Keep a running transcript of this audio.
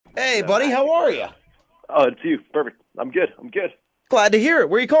Hey, buddy, how are you? Oh, it's you. Perfect. I'm good. Glad to hear it.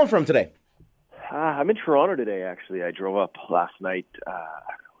 Where are you calling from today? I'm in Toronto today, actually. I drove up last night,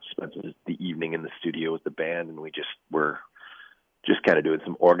 spent the evening in the studio with the band, and we're just kind of doing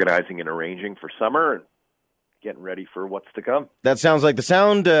some organizing and arranging for summer and getting ready for what's to come. That sounds like the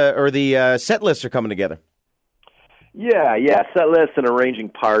sound or the set lists are coming together. Yeah, set lists and arranging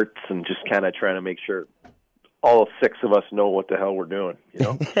parts and just kind of trying to make sure all 6 of us know what the hell we're doing, you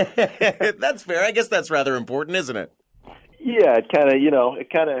know? That's fair. I guess that's rather important, isn't it? Yeah,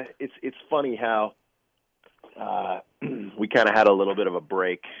 it's funny how we kind of had a little bit of a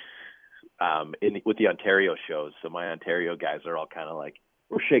break with the Ontario shows. So my Ontario guys are all kind of like,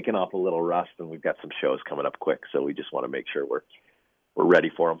 we're shaking off a little rust, and we've got some shows coming up quick. So we just want to make sure we're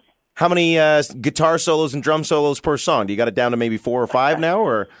ready for them. How many guitar solos and drum solos per song? Do you got it down to maybe 4 or 5 now,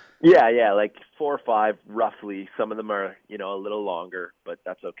 or? Yeah, like 4 or 5 roughly. Some of them are, a little longer, but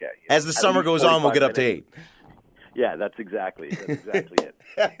that's okay. As the summer goes on, we'll get up to 8. Yeah, that's exactly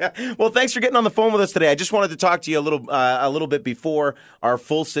it. Well, thanks for getting on the phone with us today. I just wanted to talk to you a little bit before our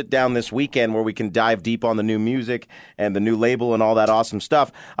full sit down this weekend, where we can dive deep on the new music and the new label and all that awesome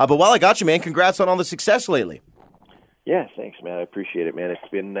stuff. But while I got you, man, congrats on all the success lately. Yeah, thanks, man. I appreciate it, man. It's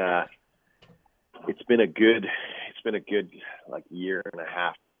been a good like year and a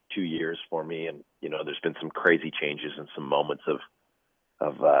half, 2 years for me, and there's been some crazy changes and some moments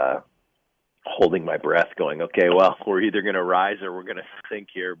of holding my breath, going, okay, well, we're either going to rise or we're going to sink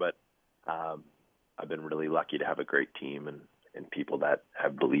here. But I've been really lucky to have a great team and people that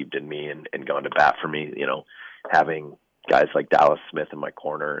have believed in me and gone to bat for me. Having guys like Dallas Smith in my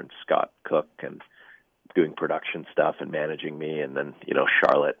corner and Scott Cook and doing production stuff and managing me, and then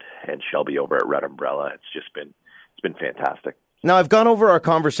Charlotte and Shelby over at Red Umbrella. It's been fantastic. Now, I've gone over our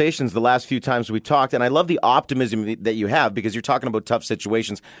conversations the last few times we talked, and I love the optimism that you have, because you're talking about tough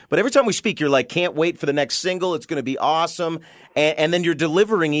situations. But every time we speak, you're like, can't wait for the next single. It's going to be awesome. And then you're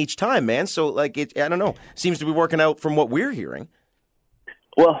delivering each time, man. So, I don't know, seems to be working out from what we're hearing.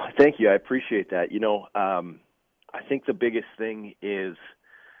 Well, thank you. I appreciate that. I think the biggest thing is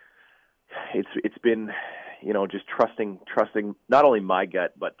it's been, just trusting not only my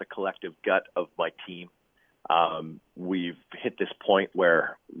gut, but the collective gut of my team. We've hit this point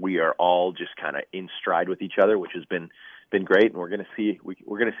where we are all just kind of in stride with each other, which has been great, and we're going to see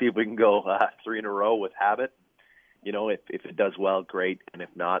if we can go 3 in a row with Habit. If it does well, great, and if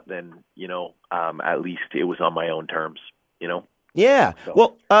not, then at least it was on my own terms. Yeah.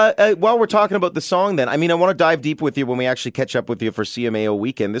 So. Well, while we're talking about the song, then, I want to dive deep with you when we actually catch up with you for CMAO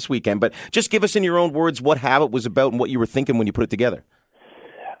weekend this weekend. But just give us in your own words what Habit was about and what you were thinking when you put it together.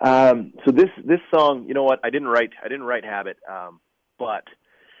 So this song, you know what? I didn't write Habit, but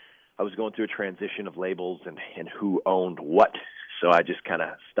I was going through a transition of labels and who owned what. So I just kind of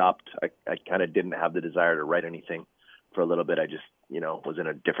stopped. I kind of didn't have the desire to write anything for a little bit. I just, was in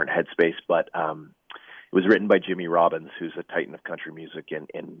a different headspace. But it was written by Jimmy Robbins, who's a titan of country music,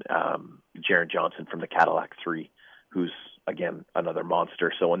 and Jaron Johnson from the Cadillac 3, who's, again, another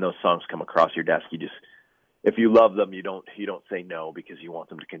monster. So when those songs come across your desk, if you love them, you don't say no, because you want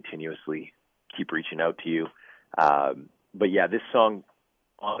them to continuously keep reaching out to you. But yeah, this song,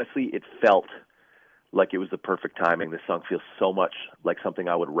 honestly, it felt like it was the perfect timing. This song feels so much like something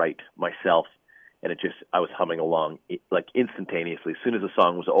I would write myself, and I was humming along like instantaneously. As soon as the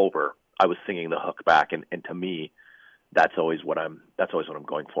song was over, I was singing the hook back, and to me, that's always what I'm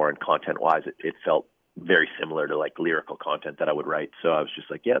going for. And content-wise, it felt very similar to like lyrical content that I would write. So I was just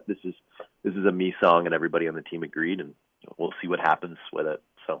like, yeah, this is a me song, and everybody on the team agreed, and we'll see what happens with it.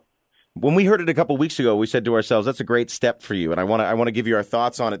 So when we heard it a couple weeks ago, we said to ourselves, that's a great step for you. And I want to give you our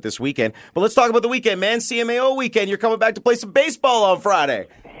thoughts on it this weekend. But let's talk about the weekend, man. CMAO weekend. You're coming back to play some baseball on Friday.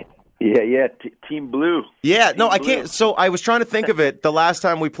 Yeah. Team Blue. Yeah, Team I Blue. can't. So I was trying to think of it the last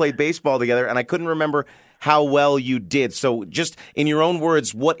time we played baseball together, and I couldn't remember how well you did. So just in your own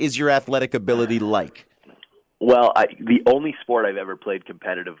words, what is your athletic ability like? Well, the only sport I've ever played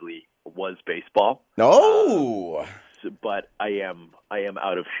competitively was baseball. Oh, but I am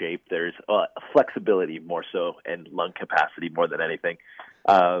out of shape. There's flexibility more so, and lung capacity more than anything.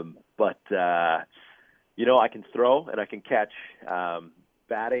 But I can throw and I can catch.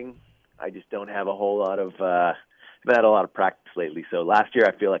 Batting, I just don't have a whole lot of. I've had a lot of practice lately. So last year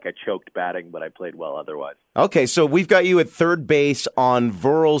I feel like I choked batting, but I played well otherwise. Okay, so we've got you at third base on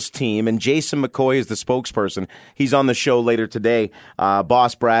Verl's team, and Jason McCoy is the spokesperson. He's on the show later today.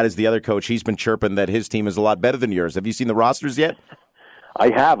 Boss Brad is the other coach. He's been chirping that his team is a lot better than yours. Have you seen the rosters yet?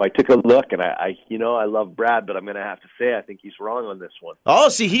 I have. I took a look, and I love Brad, but I'm going to have to say I think he's wrong on this one. Oh,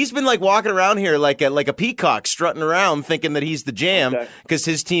 see, he's been like walking around here like a peacock, strutting around, thinking that he's the jam because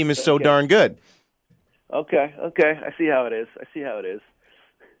his team is so darn good. Okay. I see how it is.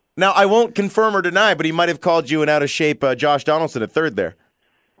 Now, I won't confirm or deny, but he might have called you an out-of-shape Josh Donaldson at third there.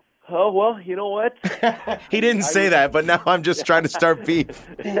 Oh, well, you know what? He didn't say that, but now I'm just trying to start beef.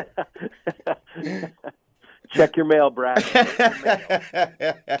 Check your mail, Brad.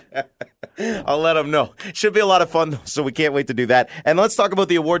 I'll let him know. Should be a lot of fun, though, so we can't wait to do that. And let's talk about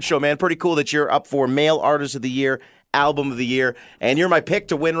the award show, man. Pretty cool that you're up for Male Artist of the Year, Album of the Year, and you're my pick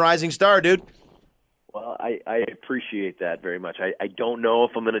to win Rising Star, dude. Well, I appreciate that very much. I don't know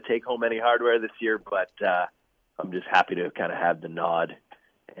if I'm going to take home any hardware this year, but I'm just happy to kind of have the nod,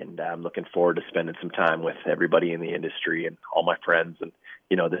 and I'm looking forward to spending some time with everybody in the industry and all my friends. And,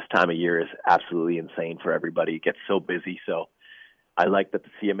 you know, this time of year is absolutely insane for everybody. It gets so busy, so I like that the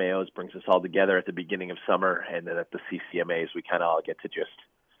CMAOs brings us all together at the beginning of summer, and then at the CCMAs we kind of all get to just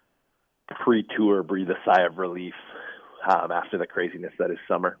pre-tour, breathe a sigh of relief after the craziness that is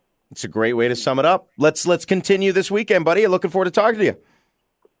summer. It's a great way to sum it up. Let's continue this weekend, buddy. I'm looking forward to talking to you.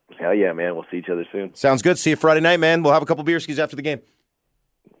 Hell yeah, man. We'll see each other soon. Sounds good. See you Friday night, man. We'll have a couple beer skis after the game.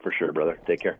 For sure, brother. Take care.